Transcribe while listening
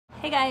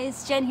Hey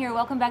guys, Jen here.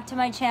 Welcome back to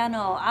my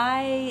channel.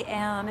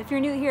 If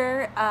you're new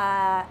here,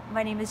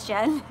 my name is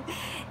Jen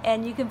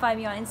and you can find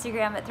me on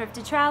Instagram at Thrift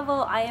to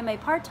Travel. I am a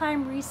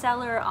part-time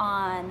reseller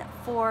on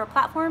 4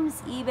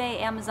 platforms: eBay,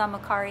 Amazon,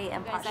 Mercari,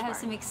 and Poshmark. I have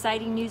some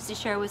exciting news to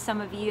share with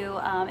some of you.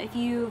 If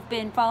you've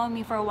been following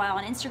me for a while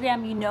on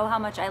Instagram, you know how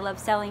much I love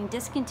selling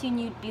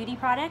discontinued beauty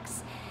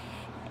products.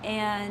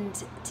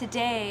 And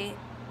today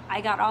I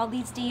got all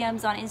these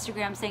DMs on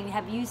Instagram saying,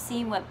 have you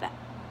seen what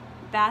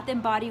Bath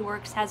 & Body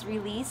Works has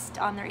released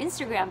on their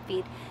Instagram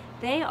feed?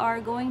 They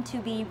are going to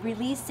be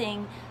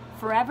releasing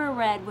Forever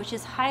Red, which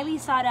is highly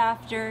sought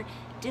after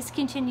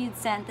discontinued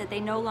scent that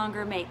they no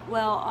longer make.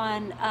 Well,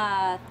 on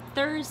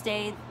this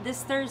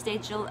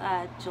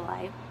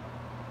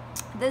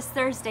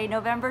Thursday,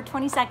 November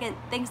 22nd,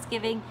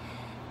 Thanksgiving,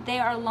 they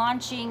are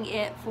launching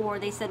it for,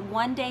 they said,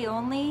 1 day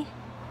only.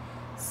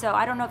 So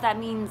I don't know if that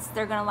means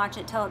they're going to launch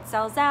it till it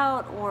sells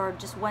out or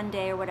just 1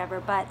 day or whatever,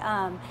 but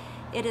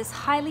it is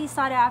highly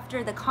sought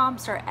after. The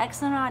comps are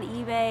excellent on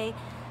eBay.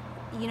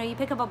 You know, you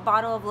pick up a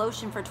bottle of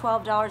lotion for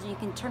 $12 and you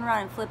can turn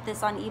around and flip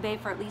this on eBay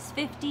for at least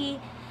 $50.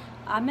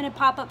 I'm going to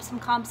pop up some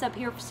comps up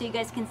here so you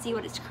guys can see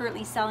what it's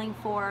currently selling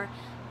for.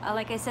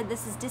 Like I said,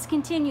 this is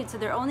discontinued, so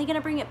they're only going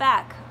to bring it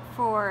back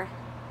for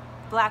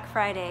Black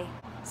Friday.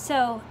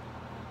 So,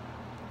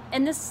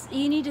 and this,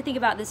 you need to think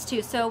about this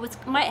too. So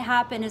what might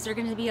happen is there are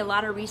going to be a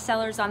lot of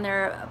resellers on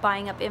there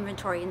buying up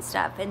inventory and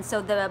stuff, and so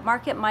the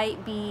market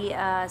might be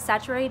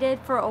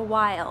saturated for a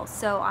while.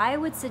 So I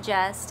would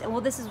suggest,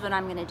 well, this is what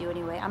I'm going to do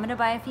anyway. I'm going to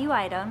buy a few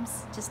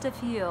items, just a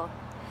few,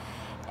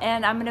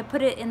 and I'm going to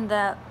put it in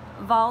the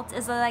vault,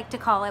 as I like to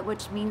call it,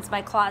 which means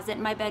my closet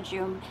in my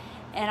bedroom,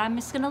 and I'm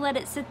just going to let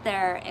it sit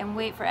there and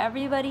wait for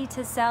everybody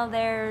to sell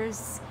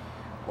theirs.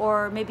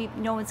 Or maybe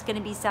no one's going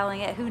to be selling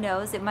it, who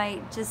knows, it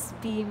might just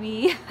be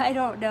me, I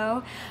don't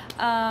know,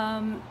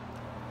 and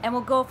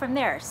we'll go from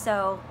there.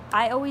 So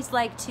I always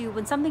like to,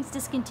 when something's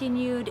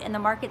discontinued and the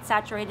market's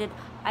saturated,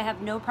 I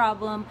have no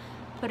problem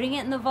putting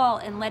it in the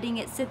vault and letting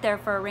it sit there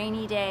for a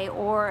rainy day,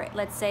 or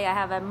let's say I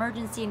have an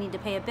emergency, I need to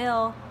pay a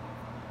bill,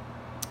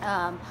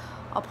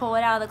 I'll pull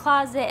it out of the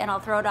closet and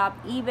I'll throw it off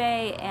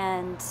eBay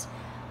and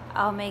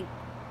I'll make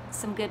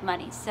some good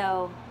money.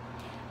 So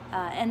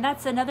and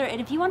that's another,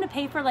 and if you want to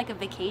pay for like a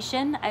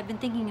vacation, I've been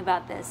thinking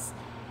about this.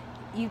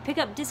 You pick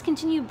up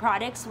discontinued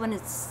products when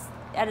it's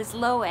at its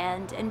low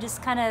end and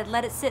just kind of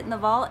let it sit in the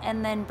vault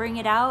and then bring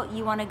it out.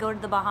 You want to go to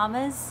the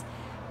Bahamas,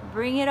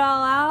 bring it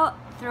all out,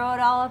 throw it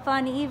all up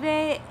on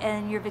eBay,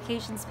 and your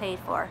vacation's paid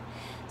for.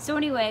 So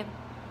anyway,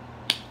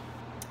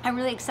 I'm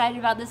really excited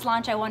about this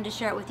launch. I wanted to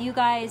share it with you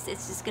guys.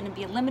 It's just going to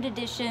be a limited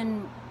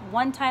edition,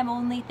 one-time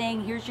only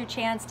thing. Here's your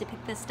chance to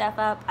pick this stuff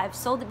up. I've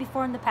sold it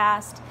before in the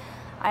past.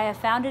 I have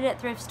found it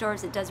at thrift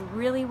stores. It does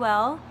really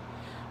well.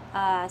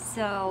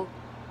 So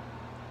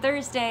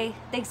Thursday,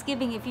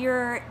 Thanksgiving, if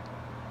you're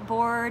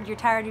bored, you're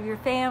tired of your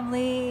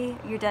family,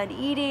 you're done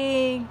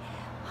eating,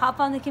 hop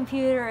on the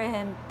computer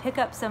and pick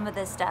up some of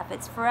this stuff.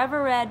 It's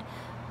Forever Red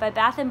by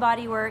Bath &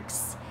 Body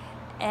Works,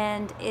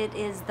 and it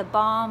is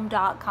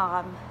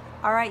thebomb.com.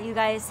 All right, you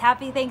guys,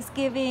 happy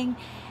Thanksgiving.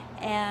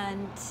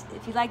 And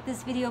if you like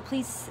this video,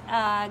 please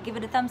give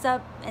it a thumbs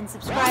up and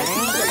subscribe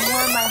so you get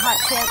more of my hot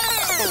tips.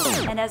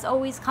 And as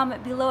always,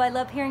 comment below. I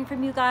love hearing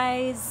from you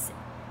guys.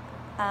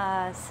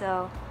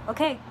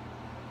 Okay,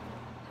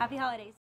 happy holidays.